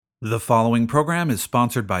The following program is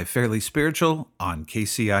sponsored by Fairly Spiritual on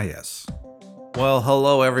KCIS. Well,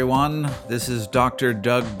 hello everyone. This is Dr.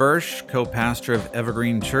 Doug Bursch, co-pastor of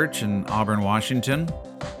Evergreen Church in Auburn, Washington,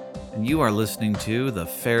 and you are listening to the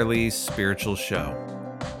Fairly Spiritual Show.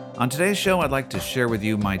 On today's show, I'd like to share with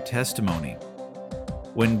you my testimony.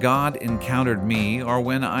 When God encountered me, or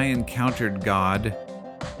when I encountered God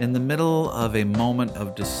in the middle of a moment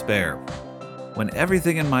of despair, when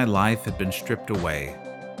everything in my life had been stripped away,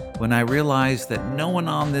 when I realized that no one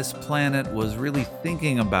on this planet was really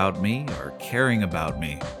thinking about me or caring about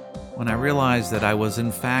me, when I realized that I was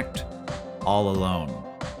in fact all alone.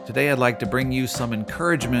 Today I'd like to bring you some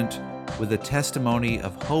encouragement with a testimony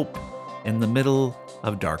of hope in the middle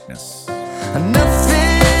of darkness.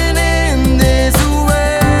 Nothing in this world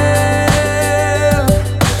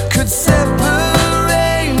could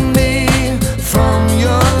separate me from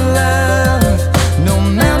your love. No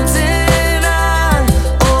mountain high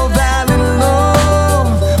or valley low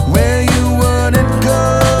where you wouldn't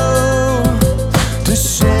go to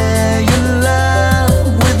share your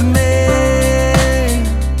love with me.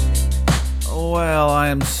 Well, I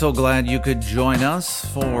am so glad you could join us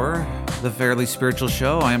for the Fairly Spiritual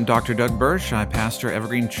Show. I am Dr. Doug Bursch. I pastor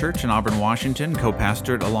Evergreen Church in Auburn, Washington,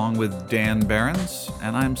 co-pastored along with Dan Behrens,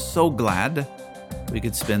 and I'm so glad we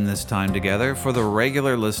could spend this time together. For the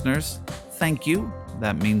regular listeners, thank you.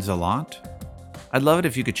 That means a lot. I'd love it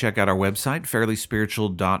if you could check out our website,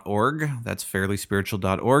 fairlyspiritual.org. That's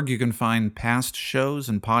fairlyspiritual.org. You can find past shows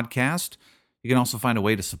and podcasts. You can also find a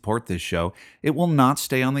way to support this show. It will not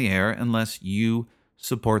stay on the air unless you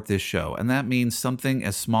support this show. And that means something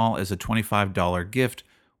as small as a $25 gift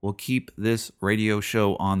will keep this radio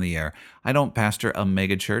show on the air. I don't pastor a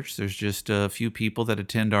mega church. There's just a few people that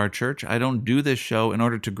attend our church. I don't do this show in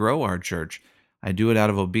order to grow our church. I do it out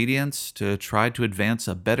of obedience to try to advance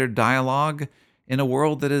a better dialogue in a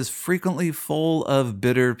world that is frequently full of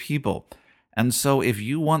bitter people. And so if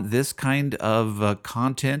you want this kind of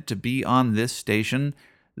content to be on this station,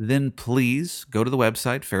 then please go to the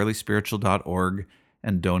website, fairlyspiritual.org,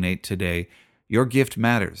 and donate today. Your gift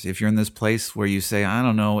matters. If you're in this place where you say, I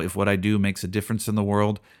don't know if what I do makes a difference in the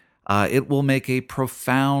world, it will make a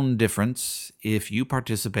profound difference if you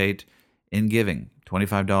participate in giving.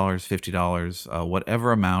 $25, $50,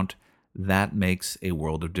 whatever amount, that makes a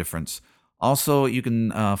world of difference. Also, you can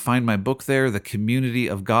find my book there, The Community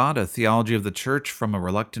of God, A Theology of the Church from a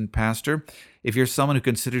Reluctant Pastor. If you're someone who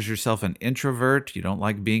considers yourself an introvert, you don't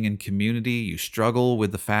like being in community, you struggle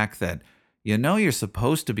with the fact that you know you're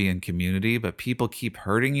supposed to be in community, but people keep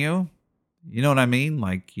hurting you. You know what I mean?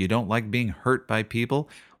 Like you don't like being hurt by people.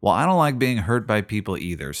 Well, I don't like being hurt by people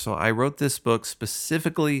either. So I wrote this book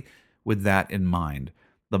specifically with that in mind.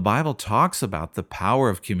 The Bible talks about the power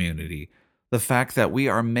of community, the fact that we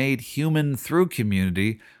are made human through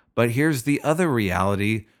community. But here's the other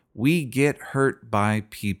reality. We get hurt by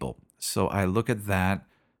people. So I look at that,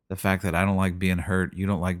 the fact that I don't like being hurt, you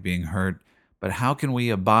don't like being hurt. But how can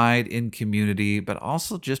we abide in community, but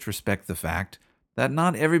also just respect the fact that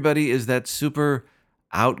not everybody is that super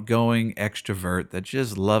outgoing extrovert that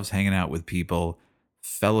just loves hanging out with people,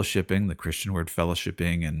 fellowshipping, the Christian word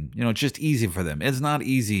fellowshipping, and it's just easy for them. It's not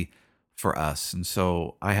easy for us. And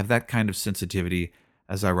so I have that kind of sensitivity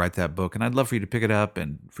as I write that book, and I'd love for you to pick it up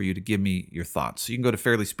and for you to give me your thoughts. So you can go to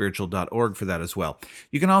fairlyspiritual.org for that as well.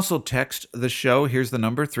 You can also text the show. Here's the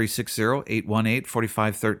number,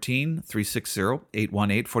 360-818-4513,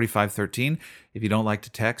 360-818-4513. If you don't like to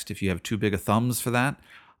text, if you have too big of thumbs for that,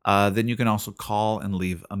 then you can also call and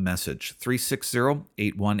leave a message,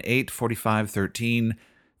 360-818-4513,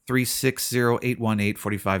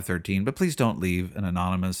 360-818-4513. But please don't leave an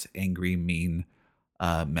anonymous, angry, mean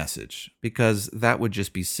message, because that would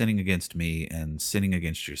just be sinning against me and sinning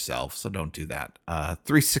against yourself. So don't do that.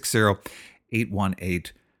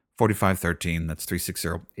 360-818-4513. That's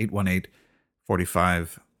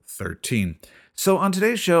 360-818-4513. So on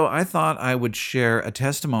today's show, I thought I would share a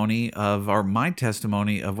testimony my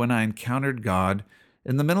testimony of when I encountered God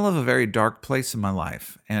in the middle of a very dark place in my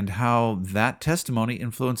life, and how that testimony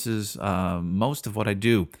influences most of what I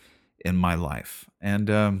do in my life. And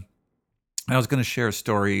I was going to share a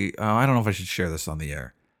story. I don't know if I should share this on the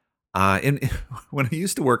air. When I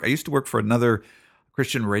used to work for another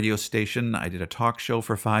Christian radio station. I did a talk show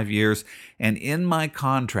for 5 years. And in my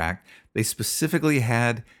contract, they specifically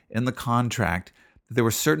had in the contract that there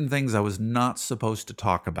were certain things I was not supposed to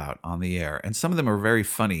talk about on the air. And some of them are very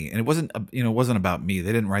funny. And it wasn't about me.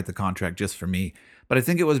 They didn't write the contract just for me. But I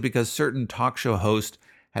think it was because certain talk show hosts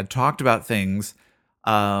had talked about things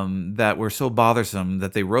that were so bothersome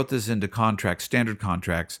that they wrote this into contracts, standard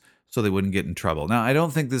contracts, so they wouldn't get in trouble. Now, I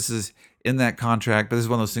don't think this is in that contract, but this is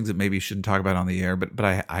one of those things that maybe you shouldn't talk about on the air.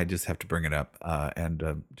 But I just have to bring it up.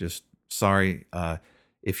 And just sorry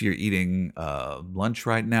if you're eating lunch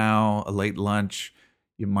right now, a late lunch.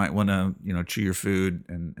 You might want to, chew your food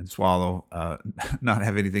and swallow, not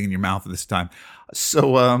have anything in your mouth at this time.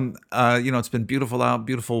 So, it's been beautiful out,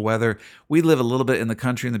 beautiful weather. We live a little bit in the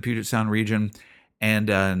country in the Puget Sound region,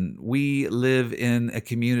 and we live in a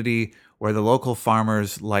community where the local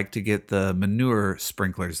farmers like to get the manure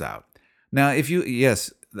sprinklers out. Now,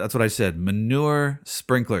 yes, that's what I said, manure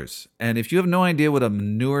sprinklers. And if you have no idea what a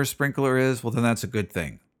manure sprinkler is, well, then that's a good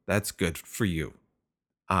thing. That's good for you.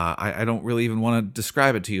 I don't really even want to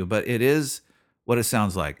describe it to you, but it is what it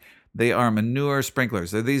sounds like. They are manure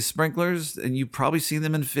sprinklers. They're these sprinklers, and you've probably seen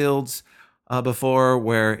them in fields before,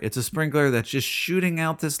 where it's a sprinkler that's just shooting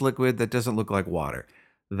out this liquid that doesn't look like water.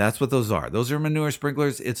 That's what those are. Those are manure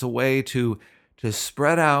sprinklers. It's a way to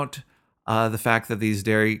spread out the fact that these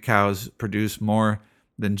dairy cows produce more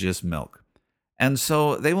than just milk. And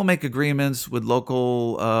so they will make agreements with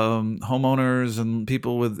local homeowners and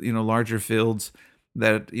people with larger fields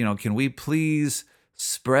that, can we please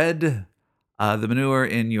spread the manure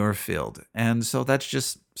in your field? And so that's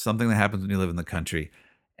just something that happens when you live in the country.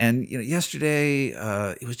 And yesterday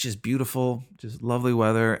it was just beautiful, just lovely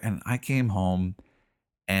weather. And I came home,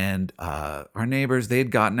 and our neighbors, they had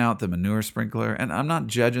gotten out the manure sprinkler. And I'm not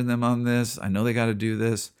judging them on this. I know they got to do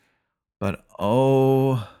this. But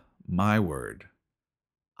oh my word.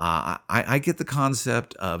 I get the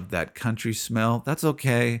concept of that country smell. That's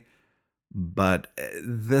okay. But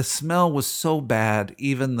the smell was so bad,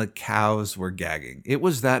 even the cows were gagging. It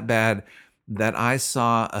was that bad that I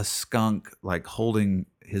saw a skunk like holding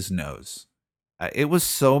his nose. It was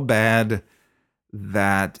so bad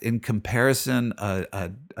that, in comparison,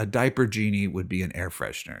 a diaper genie would be an air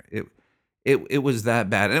freshener. It was that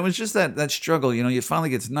bad. And it was just that struggle. It finally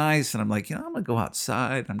gets nice, and I'm like, I'm going to go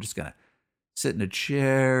outside. I'm just going to sit in a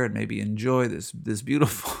chair and maybe enjoy this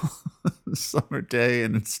beautiful summer day.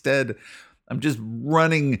 And instead, I'm just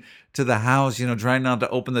running to the house, trying not to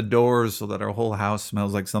open the doors so that our whole house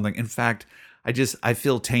smells like something. In fact, I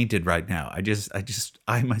feel tainted right now.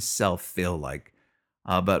 I myself feel like,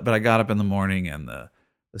 but I got up in the morning, and the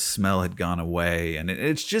smell had gone away. And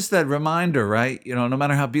it's just that reminder, right? No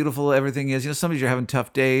matter how beautiful everything is, some days you're having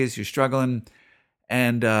tough days, you're struggling.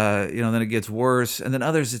 And, then it gets worse. And then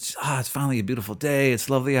others, it's finally a beautiful day. It's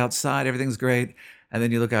lovely outside. Everything's great. And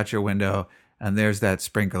then you look out your window, and there's that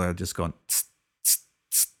sprinkler just going, tsk, tsk,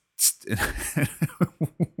 tsk, tsk.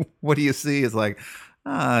 What do you see? It's like,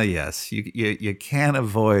 yes, you can't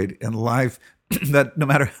avoid in life that no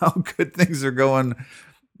matter how good things are going,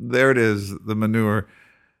 there it is, the manure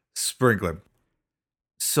sprinkler.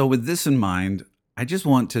 So with this in mind, I just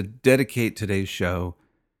want to dedicate today's show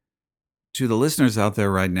to the listeners out there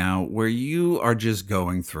right now, where you are just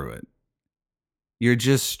going through it. You're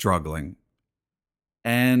just struggling.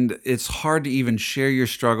 And it's hard to even share your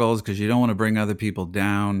struggles because you don't want to bring other people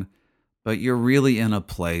down, but you're really in a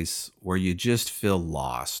place where you just feel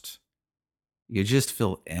lost. You just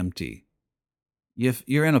feel empty.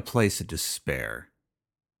 You're in a place of despair.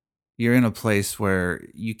 You're in a place where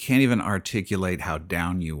you can't even articulate how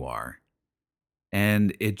down you are.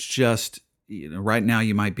 And it's just, right now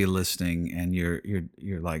you might be listening, and you're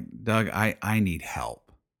like, Doug, I need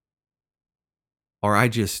help. Or I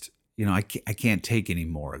just, I can't take any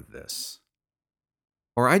more of this.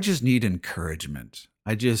 Or I just need encouragement.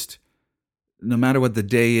 No matter what the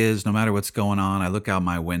day is, no matter what's going on, I look out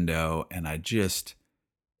my window, and I just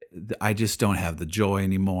don't have the joy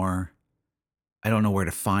anymore. I don't know where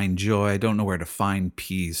to find joy. I don't know where to find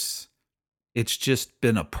peace. It's just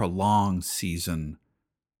been a prolonged season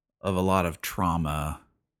of a lot of trauma.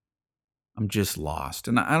 I'm just lost.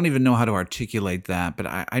 And I don't even know how to articulate that, but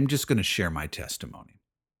I'm just going to share my testimony.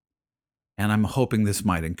 And I'm hoping this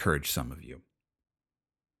might encourage some of you.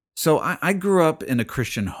 So I grew up in a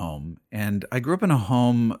Christian home, and I grew up in a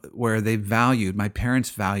home where my parents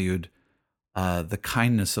valued the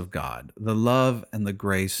kindness of God, the love and the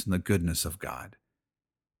grace and the goodness of God.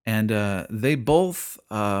 And they both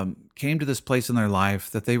came to this place in their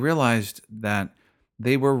life that they realized that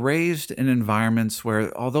they were raised in environments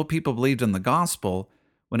where, although people believed in the gospel,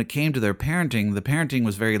 when it came to their parenting, the parenting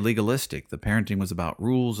was very legalistic. The parenting was about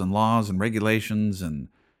rules and laws and regulations and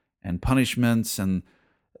punishments. And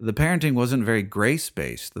the parenting wasn't very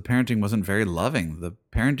grace-based. The parenting wasn't very loving. The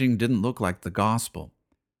parenting didn't look like the gospel.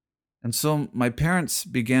 And so my parents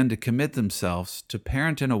began to commit themselves to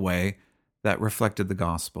parent in a way that reflected the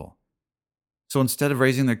gospel. So instead of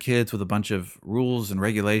raising their kids with a bunch of rules and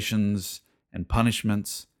regulations and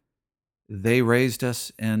punishments, They raised us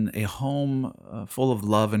in a home full of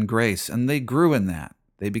love and grace, and they grew in that.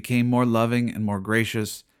 They became more loving and more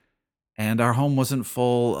gracious, and our home wasn't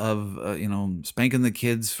full of, spanking the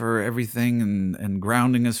kids for everything and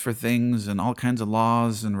grounding us for things and all kinds of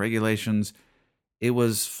laws and regulations. It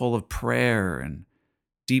was full of prayer and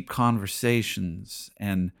deep conversations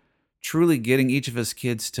and truly getting each of us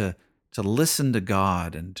kids to listen to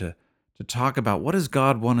God and to talk about what does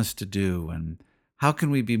God want us to do and how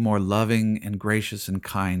can we be more loving and gracious and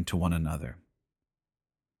kind to one another.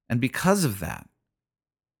 And because of that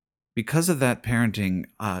parenting,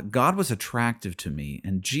 God was attractive to me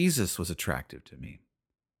and Jesus was attractive to me.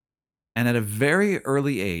 And at a very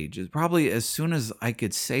early age, probably as soon as I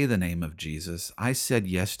could say the name of Jesus, I said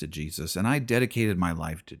yes to Jesus and I dedicated my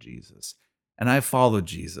life to Jesus and I followed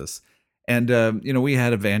Jesus. And, we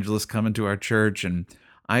had evangelists come into our church and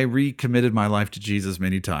I recommitted my life to Jesus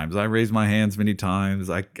many times. I raised my hands many times.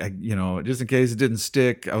 Just in case it didn't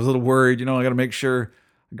stick, I was a little worried, I got to make sure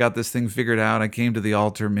I got this thing figured out. I came to the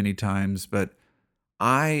altar many times, but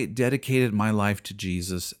I dedicated my life to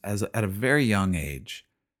Jesus at a very young age.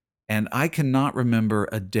 And I cannot remember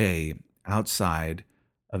a day outside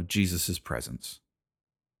of Jesus' presence.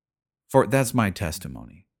 For that's my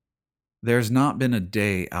testimony. There's not been a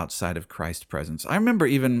day outside of Christ's presence. I remember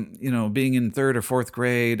even, being in third or fourth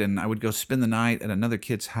grade and I would go spend the night at another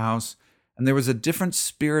kid's house and there was a different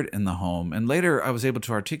spirit in the home. And later I was able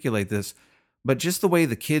to articulate this, but just the way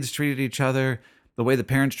the kids treated each other, the way the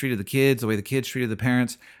parents treated the kids, the way the kids treated the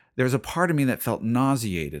parents, there was a part of me that felt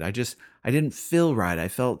nauseated. I didn't feel right. I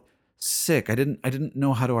felt sick. I didn't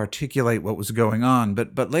know how to articulate what was going on.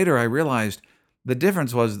 But later I realized the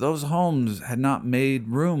difference was those homes had not made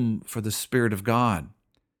room for the Spirit of God.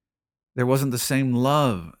 There wasn't the same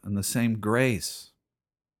love and the same grace.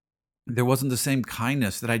 There wasn't the same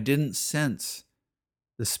kindness that I didn't sense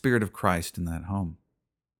the Spirit of Christ in that home.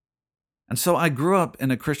 And so I grew up in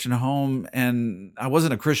a Christian home, and I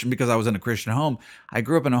wasn't a Christian because I was in a Christian home. I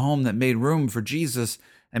grew up in a home that made room for Jesus.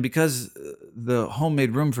 And because the home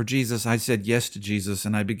made room for Jesus, I said yes to Jesus,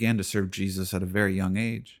 and I began to serve Jesus at a very young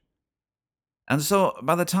age. And so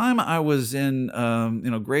by the time I was in,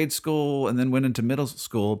 grade school and then went into middle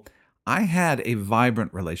school, I had a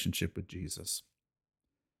vibrant relationship with Jesus.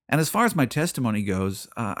 And as far as my testimony goes,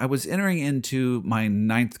 I was entering into my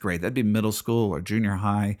ninth grade. That'd be middle school or junior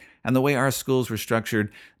high. And the way our schools were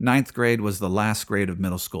structured, ninth grade was the last grade of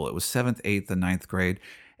middle school. It was seventh, eighth, and ninth grade.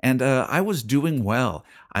 And I was doing well.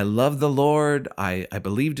 I loved the Lord. I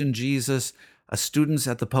believed in Jesus. Students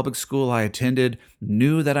at the public school I attended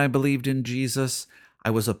knew that I believed in Jesus. I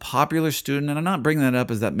was a popular student, and I'm not bringing that up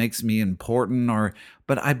as that makes me important,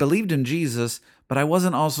 but I believed in Jesus, but I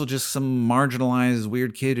wasn't also just some marginalized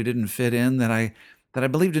weird kid who didn't fit in, that I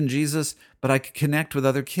believed in Jesus, but I could connect with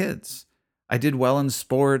other kids. I did well in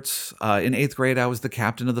sports. In eighth grade, I was the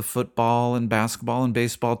captain of the football and basketball and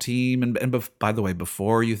baseball team. By the way,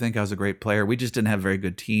 before you think I was a great player, we just didn't have very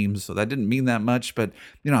good teams, so that didn't mean that much. But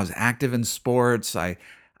I was active in sports. I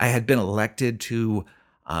had been elected to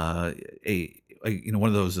one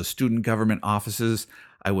of those student government offices.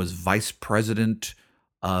 I was vice president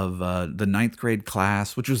of the ninth grade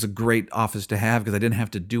class, which was a great office to have because I didn't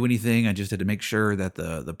have to do anything. I just had to make sure that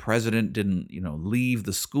the president didn't, leave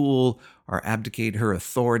the school or abdicate her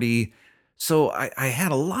authority. So I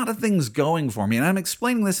had a lot of things going for me. And I'm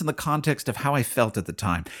explaining this in the context of how I felt at the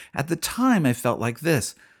time. At the time, I felt like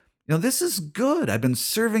this. This is good. I've been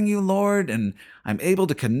serving you, Lord, and I'm able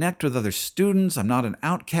to connect with other students. I'm not an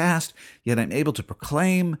outcast, yet I'm able to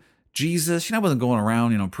proclaim Jesus. I wasn't going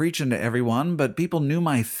around, preaching to everyone, but people knew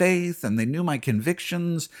my faith and they knew my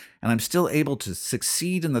convictions, and I'm still able to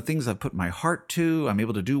succeed in the things I've put my heart to. I'm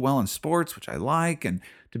able to do well in sports, which I like, and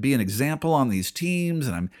to be an example on these teams,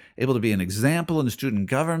 and I'm able to be an example in student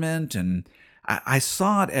government. And I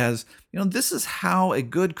saw it as, this is how a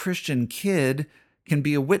good Christian kid can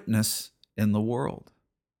be a witness in the world.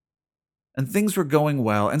 And things were going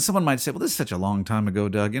well. And someone might say, well, this is such a long time ago,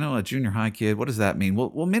 Doug. A junior high kid, what does that mean?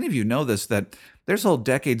 Well, many of you know this, that there's whole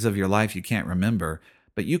decades of your life you can't remember,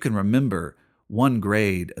 but you can remember one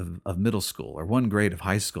grade of middle school or one grade of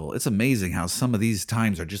high school. It's amazing how some of these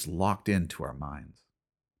times are just locked into our minds.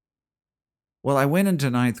 Well, I went into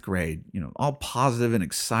ninth grade, all positive and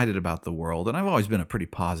excited about the world. And I've always been a pretty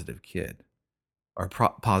positive kid or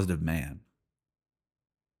positive man.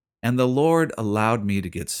 And the Lord allowed me to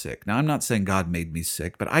get sick. Now, I'm not saying God made me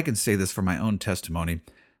sick, but I can say this for my own testimony,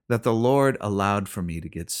 that the Lord allowed for me to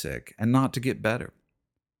get sick and not to get better.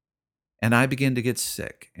 And I began to get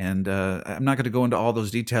sick. And I'm not going to go into all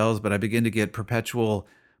those details, but I began to get perpetual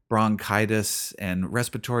bronchitis and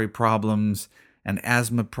respiratory problems. and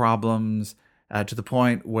asthma problems, to the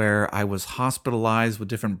point where I was hospitalized with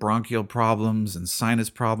different bronchial problems and sinus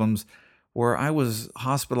problems, where I was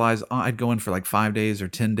hospitalized. I'd go in for like 5 days or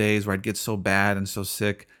 10 days where I'd get so bad and so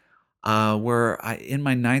sick. In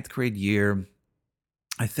my ninth grade year,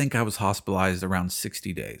 I think I was hospitalized around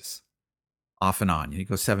 60 days, off and on. You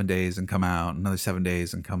go 7 days and come out, another 7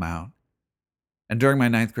 days and come out. And during my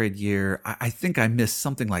ninth grade year, I think I missed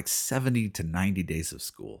something like 70 to 90 days of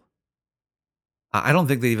school. I don't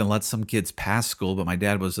think they even let some kids pass school, but my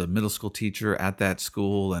dad was a middle school teacher at that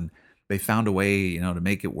school, and they found a way, to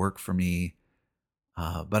make it work for me.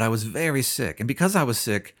 But I was very sick, and because I was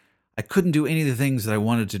sick, I couldn't do any of the things that I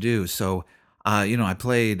wanted to do. So, I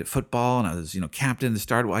played football, and I was, captain to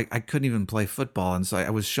start. Well, I couldn't even play football, and so I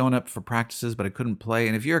was showing up for practices, but I couldn't play.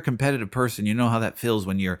 And if you're a competitive person, you know how that feels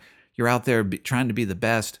when you're out there trying to be the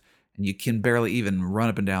best, and you can barely even run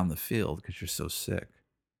up and down the field because you're so sick.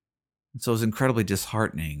 And so it was incredibly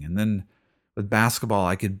disheartening. And then with basketball,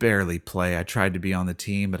 I could barely play. I tried to be on the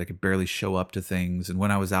team, but I could barely show up to things. And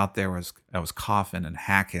when I was out there, I was coughing and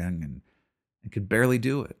hacking, and I could barely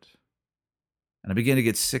do it. And I began to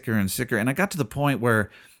get sicker and sicker. And I got to the point where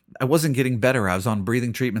I wasn't getting better. I was on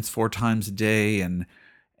breathing treatments 4 times a day, and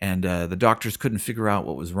the doctors couldn't figure out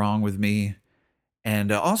what was wrong with me.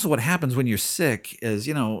 And also, what happens when you're sick is,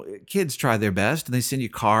 kids try their best and they send you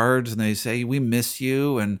cards and they say, "We miss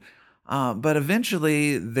you," but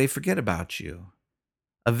eventually they forget about you.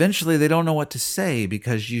 Eventually, they don't know what to say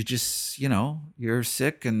because you just, you're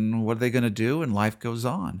sick, and what are they going to do? And life goes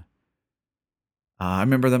on. I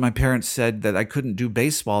remember that my parents said that I couldn't do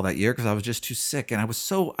baseball that year because I was just too sick. And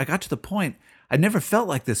I got to the point, I never felt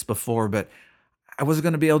like this before, but I wasn't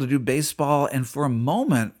going to be able to do baseball. And for a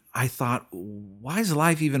moment, I thought, why is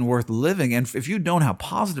life even worth living? And if you'd known how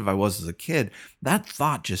positive I was as a kid, that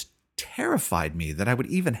thought just terrified me, that I would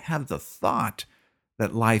even have the thought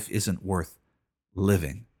that life isn't worth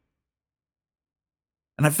living.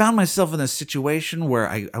 And I found myself in this situation where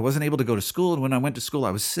I wasn't able to go to school. And when I went to school,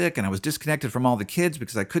 I was sick, and I was disconnected from all the kids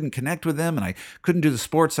because I couldn't connect with them, and I couldn't do the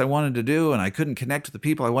sports I wanted to do, and I couldn't connect with the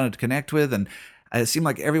people I wanted to connect with. And it seemed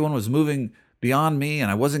like everyone was moving beyond me,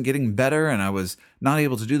 and I wasn't getting better, and I was not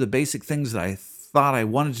able to do the basic things that I thought I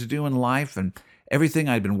wanted to do in life. And everything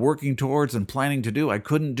I'd been working towards and planning to do, I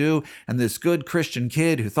couldn't do. And this good Christian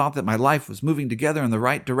kid who thought that my life was moving together in the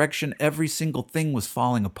right direction, every single thing was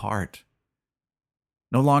falling apart.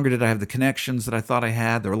 No longer did I have the connections that I thought I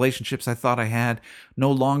had, the relationships I thought I had.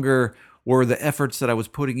 No longer were the efforts that I was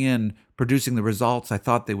putting in producing the results I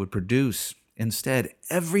thought they would produce. Instead,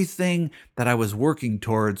 everything that I was working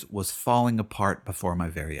towards was falling apart before my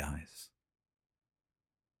very eyes.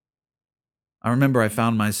 I remember I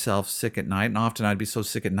found myself sick at night, and often I'd be so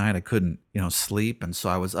sick at night I couldn't, sleep. And so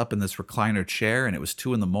I was up in this recliner chair, and it was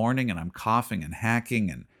 2 a.m, and I'm coughing and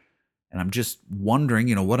hacking, and I'm just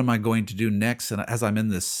wondering, what am I going to do next? And as I'm in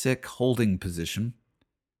this sick holding position,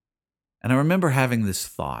 and I remember having this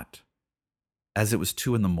thought as it was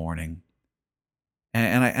 2 a.m,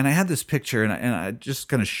 and I had this picture, and I just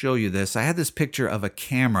going to show you this. I had this picture of a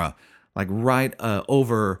camera, like right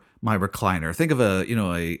over my recliner. Think of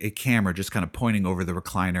a camera just kind of pointing over the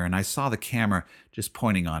recliner, and I saw the camera just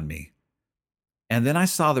pointing on me. And then I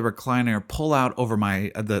saw the recliner pull out over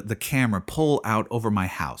the camera pull out over my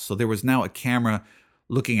house. So there was now a camera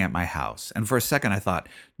looking at my house. And for a second I thought,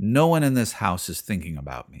 no one in this house is thinking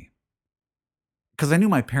about me. Because I knew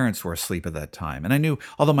my parents were asleep at that time. And I knew,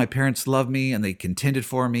 although my parents loved me and they contended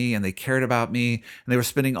for me and they cared about me, and they were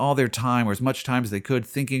spending all their time, or as much time as they could,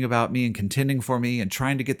 thinking about me and contending for me and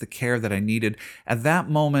trying to get the care that I needed, at that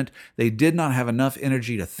moment, they did not have enough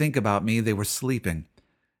energy to think about me. They were sleeping.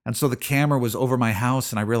 And so the camera was over my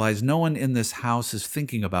house, and I realized no one in this house is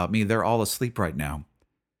thinking about me. They're all asleep right now.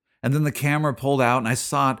 And then the camera pulled out, and I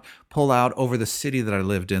saw it pull out over the city that I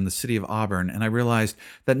lived in, the city of Auburn. And I realized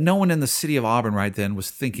that no one in the city of Auburn right then was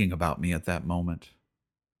thinking about me at that moment.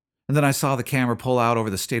 And then I saw the camera pull out over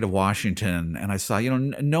the state of Washington, and I saw,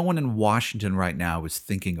 no one in Washington right now was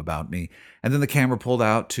thinking about me. And then the camera pulled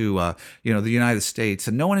out to, the United States,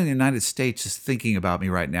 and no one in the United States is thinking about me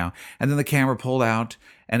right now. And then the camera pulled out,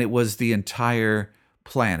 and it was the entire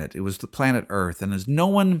planet. It was the planet Earth. And there's no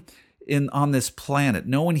one on this planet,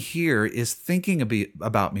 no one here is thinking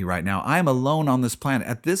about me right now. I am alone on this planet.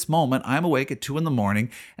 At this moment, I'm awake at 2 a.m,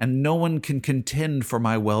 and no one can contend for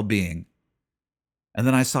my well-being. And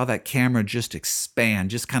then I saw that camera just expand,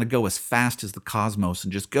 just kind of go as fast as the cosmos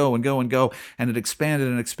and just go and go and go. And it expanded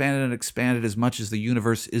and expanded and expanded as much as the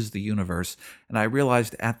universe is the universe. And I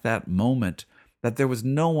realized at that moment that there was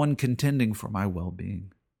no one contending for my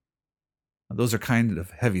well-being. Now, those are kind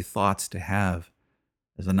of heavy thoughts to have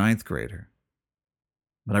as a ninth grader.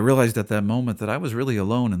 But I realized at that moment that I was really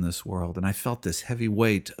alone in this world, and I felt this heavy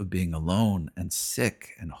weight of being alone and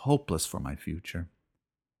sick and hopeless for my future.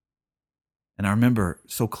 And I remember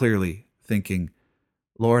so clearly thinking,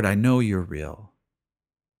 Lord, I know you're real,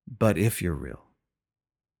 but if you're real,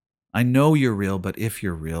 I know you're real, but if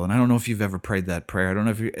you're real, and I don't know if you've ever prayed that prayer. I don't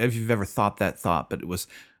know if you've ever thought that thought, but it was,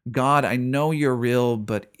 God, I know you're real,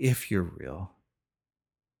 but if you're real,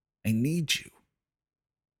 I need you.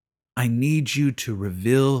 I need you to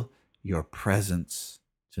reveal your presence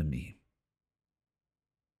to me.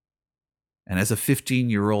 And as a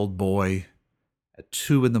 15-year-old boy at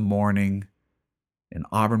 2 in the morning in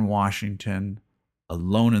Auburn, Washington,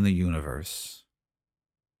 alone in the universe,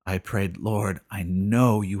 I prayed, Lord, I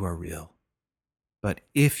know you are real, but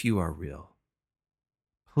if you are real,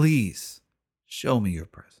 please show me your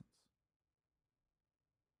presence.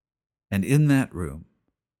 And in that room,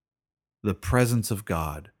 the presence of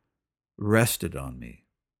God rested on me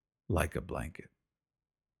like a blanket.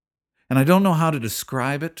 And I don't know how to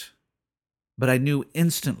describe it, but I knew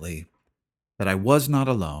instantly that I was not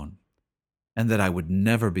alone and that I would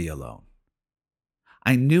never be alone.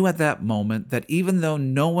 I knew at that moment that even though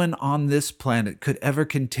no one on this planet could ever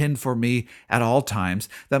contend for me at all times,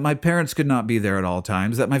 that my parents could not be there at all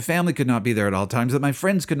times, that my family could not be there at all times, that my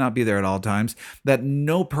friends could not be there at all times, that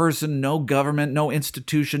no person, no government, no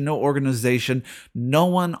institution, no organization, no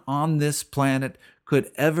one on this planet could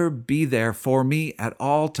ever be there for me at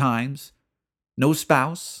all times, no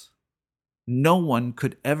spouse, no one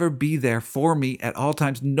could ever be there for me at all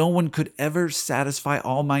times. No one could ever satisfy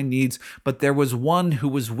all my needs, but there was one who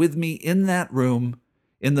was with me in that room,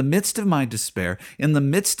 in the midst of my despair, in the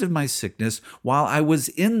midst of my sickness, while I was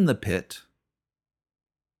in the pit.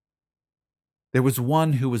 There was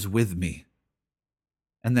one who was with me,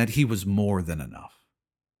 and that he was more than enough.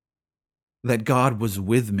 That God was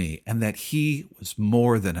with me, and that he was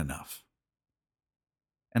more than enough.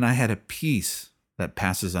 And I had a peace that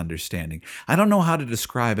passes understanding. I don't know how to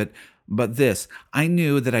describe it, but this, I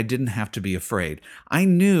knew that I didn't have to be afraid. I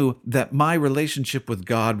knew that my relationship with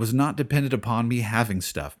God was not dependent upon me having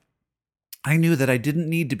stuff. I knew that I didn't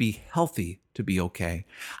need to be healthy to be okay.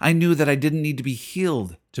 I knew that I didn't need to be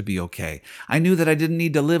healed to be okay. I knew that I didn't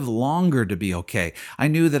need to live longer to be okay. I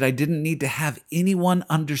knew that I didn't need to have anyone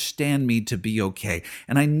understand me to be okay.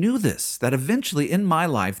 And I knew this, that eventually in my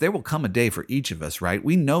life, there will come a day for each of us, right?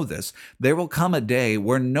 We know this. There will come a day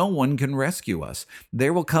where no one can rescue us.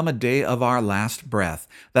 There will come a day of our last breath,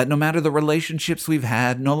 that no matter the relationships we've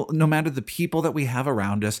had, no matter the people that we have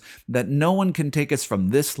around us, that no one can take us from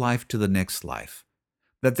this life to the next life.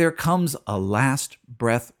 That there comes a last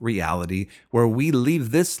breath reality where we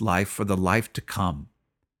leave this life for the life to come.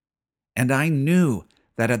 And I knew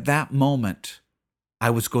that at that moment,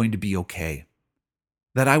 I was going to be okay.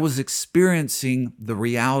 That I was experiencing the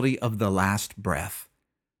reality of the last breath.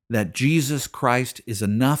 That Jesus Christ is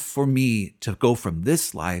enough for me to go from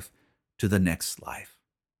this life to the next life.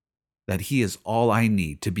 That he is all I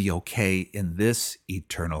need to be okay in this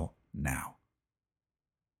eternal now.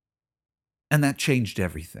 And that changed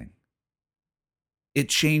everything. It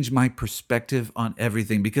changed my perspective on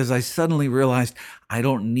everything because I suddenly realized I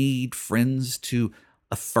don't need friends to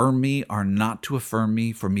affirm me or not to affirm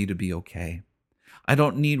me for me to be okay. I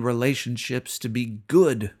don't need relationships to be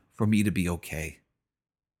good for me to be okay.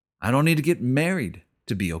 I don't need to get married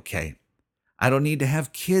to be okay. I don't need to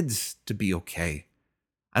have kids to be okay.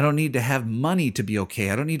 I don't need to have money to be okay.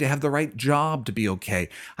 I don't need to have the right job to be okay.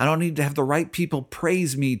 I don't need to have the right people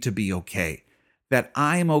praise me to be okay. That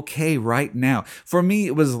I'm okay right now. For me,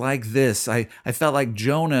 it was like this. I felt like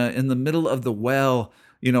Jonah in the middle of the well,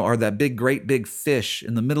 or that great big fish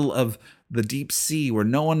in the middle of the deep sea where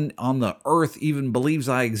no one on the earth even believes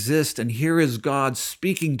I exist. And here is God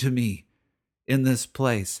speaking to me in this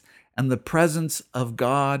place. And the presence of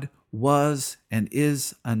God was and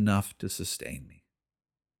is enough to sustain me.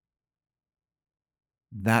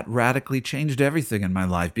 That radically changed everything in my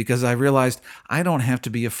life because I realized I don't have to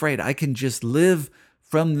be afraid. I can just live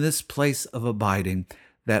from this place of abiding,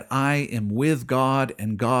 that I am with God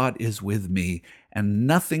and God is with me, and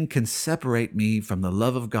nothing can separate me from the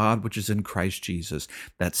love of God which is in Christ Jesus.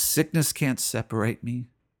 That sickness can't separate me.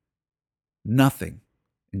 Nothing,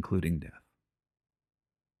 including death.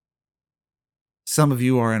 Some of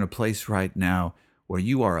you are in a place right now where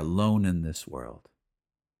you are alone in this world,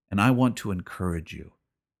 and I want to encourage you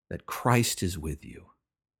that Christ is with you.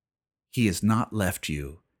 He has not left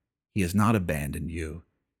you. He has not abandoned you.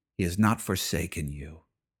 He has not forsaken you.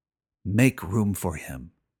 Make room for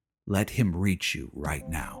him. Let him reach you right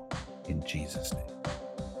now in Jesus' name.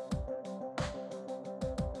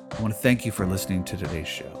 I want to thank you for listening to today's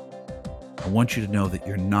show. I want you to know that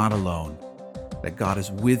you're not alone, that God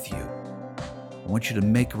is with you. I want you to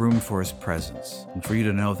make room for His presence and for you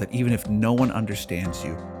to know that even if no one understands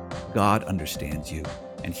you, God understands you,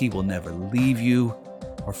 and He will never leave you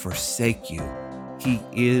or forsake you. He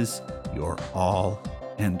is your all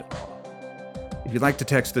and all. If you'd like to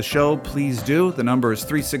text the show, please do. The number is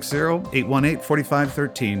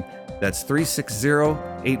 360-818-4513. That's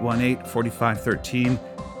 360-818-4513.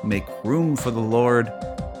 Make room for the Lord.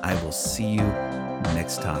 I will see you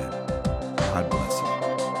next time. God bless you.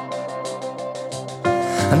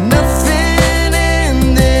 Nothing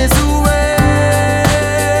in this world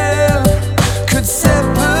could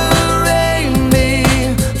separate me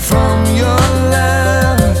from your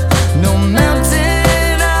love. No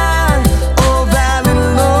mountain high or valley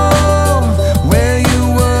low where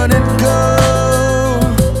you wouldn't go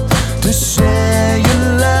to share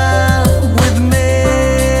your love with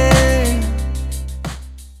me.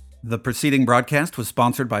 The preceding broadcast was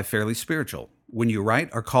sponsored by Fairly Spiritual. When you write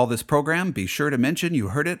or call this program, be sure to mention you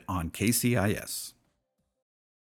heard it on KCIS.